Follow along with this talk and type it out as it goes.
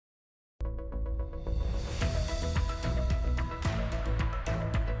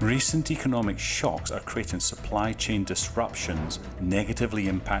Recent economic shocks are creating supply chain disruptions, negatively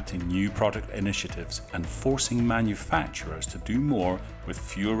impacting new product initiatives and forcing manufacturers to do more with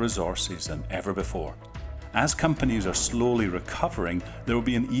fewer resources than ever before. As companies are slowly recovering, there will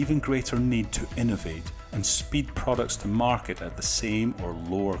be an even greater need to innovate and speed products to market at the same or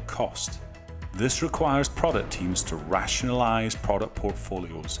lower cost. This requires product teams to rationalize product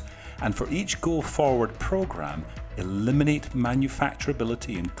portfolios, and for each go-forward program, eliminate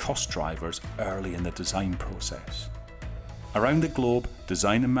manufacturability and cost drivers early in the design process. Around the globe,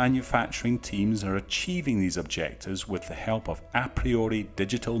 design and manufacturing teams are achieving these objectives with the help of aPriori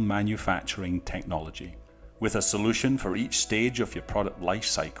digital manufacturing technology. With a solution for each stage of your product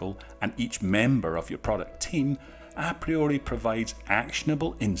lifecycle and each member of your product team, aPriori provides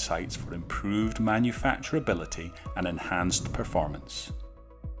actionable insights for improved manufacturability and enhanced performance.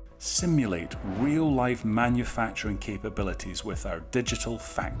 Simulate real-life manufacturing capabilities with our digital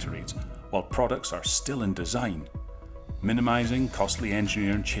factories while products are still in design, minimizing costly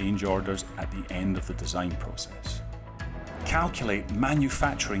engineering change orders at the end of the design process. Calculate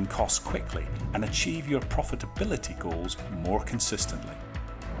manufacturing costs quickly and achieve your profitability goals more consistently.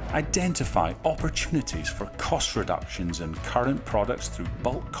 Identify opportunities for cost reductions in current products through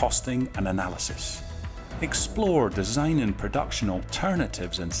bulk costing and analysis. Explore design and production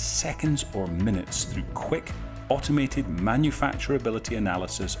alternatives in seconds or minutes through quick, automated manufacturability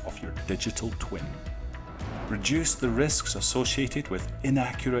analysis of your digital twin. Reduce the risks associated with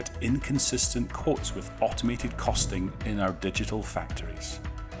inaccurate, inconsistent quotes with automated costing in our digital factories.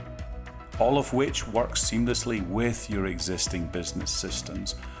 All of which works seamlessly with your existing business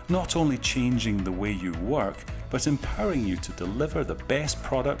systems, not only changing the way you work, but empowering you to deliver the best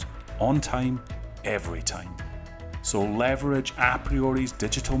product on time, every time. So leverage aPriori's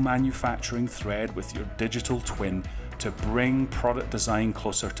digital manufacturing thread with your digital twin to bring product design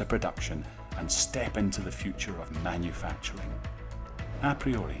closer to production and step into the future of manufacturing.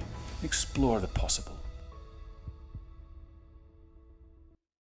 aPriori, explore the possible.